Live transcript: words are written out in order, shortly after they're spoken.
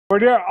Were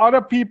there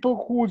other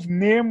people whose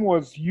name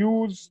was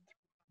used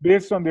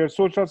based on their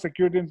social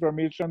security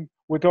information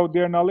without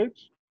their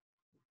knowledge?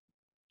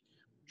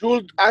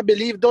 Jules, I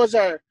believe those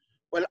are,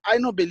 well, I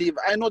don't believe,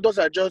 I know those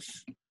are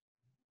just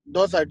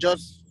not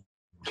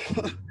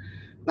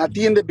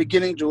in the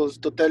beginning, Jules,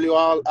 to tell you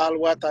all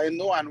what I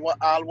know and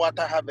all what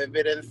I have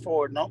evidence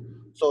for, no?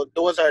 So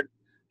those are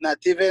not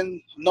even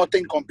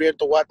nothing compared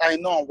to what I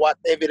know and what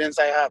evidence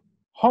I have.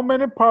 How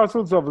many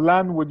parcels of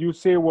land would you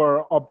say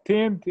were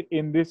obtained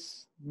in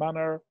this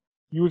manner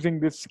using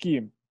this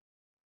scheme?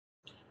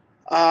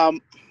 Um,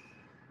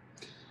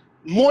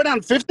 More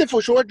than 50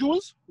 for sure,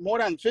 Jules. More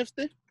than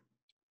 50.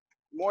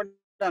 More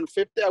than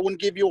 50. I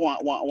wouldn't give you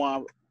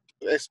one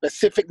a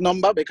specific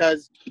number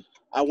because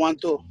I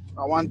want to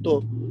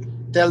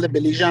tell the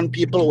Belizean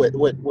people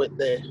with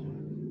the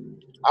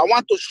I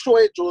want to show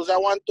it, Jules. I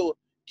want to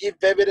give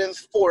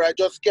evidence for. I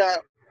just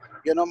can't,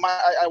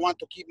 I want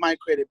to keep my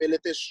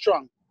credibility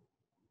strong.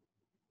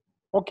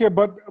 Okay,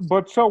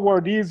 but so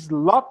were these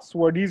lots?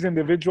 Were these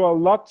individual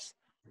lots,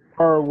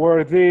 or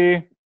were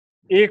they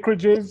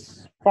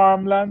acreages,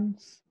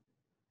 farmlands?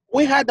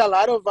 We had a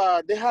lot of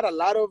they had a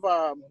lot of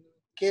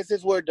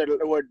cases where there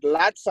were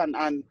lots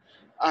and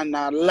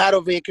a lot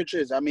of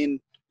acreages. I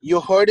mean, you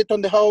heard it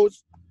on the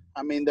house.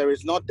 I mean, there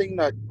is nothing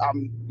that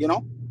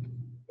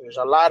there's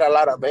a lot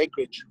of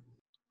acreage.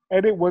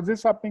 Eddie, was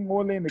this happening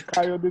only in the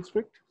Cayo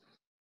district?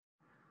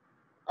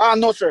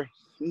 No sir,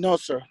 no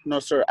sir, no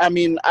sir. I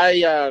mean,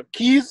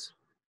 Keys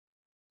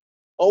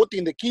out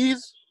in the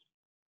Keys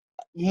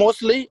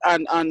mostly,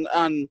 and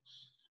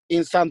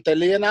in Santa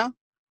Elena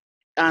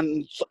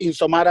and in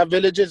some other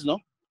villages, no.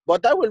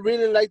 But I would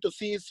really like to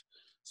see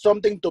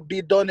something to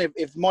be done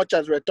if much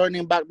as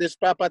returning back these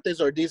properties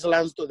or these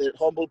lands to the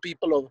humble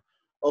people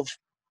of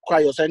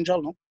Cryo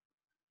Central, no.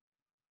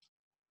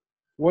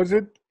 Was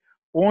it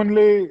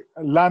only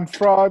land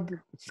fraud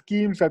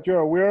schemes that you're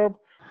aware of?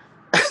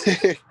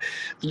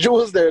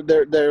 Jules, they're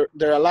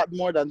a lot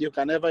more than you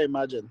can ever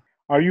imagine.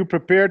 Are you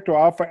prepared to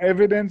offer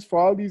evidence for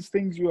all these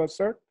things you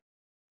assert?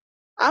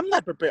 I'm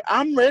not prepared.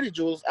 I'm ready,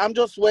 Jules. I'm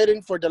just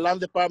waiting for the land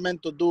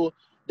department to do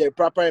their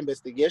proper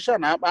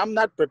investigation. I'm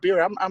not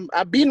prepared.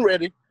 I've been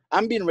ready.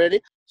 I'm being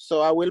ready.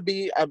 So I will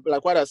be,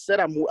 like what I said,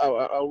 I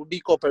will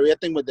be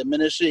cooperating with the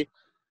Ministry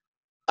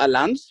of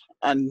Lands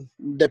and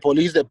the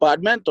police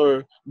department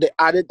or the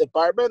audit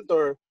department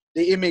or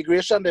the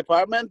immigration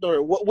department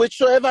or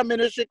whichever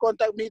ministry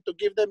contact me to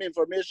give them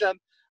information.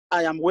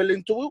 I am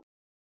willing to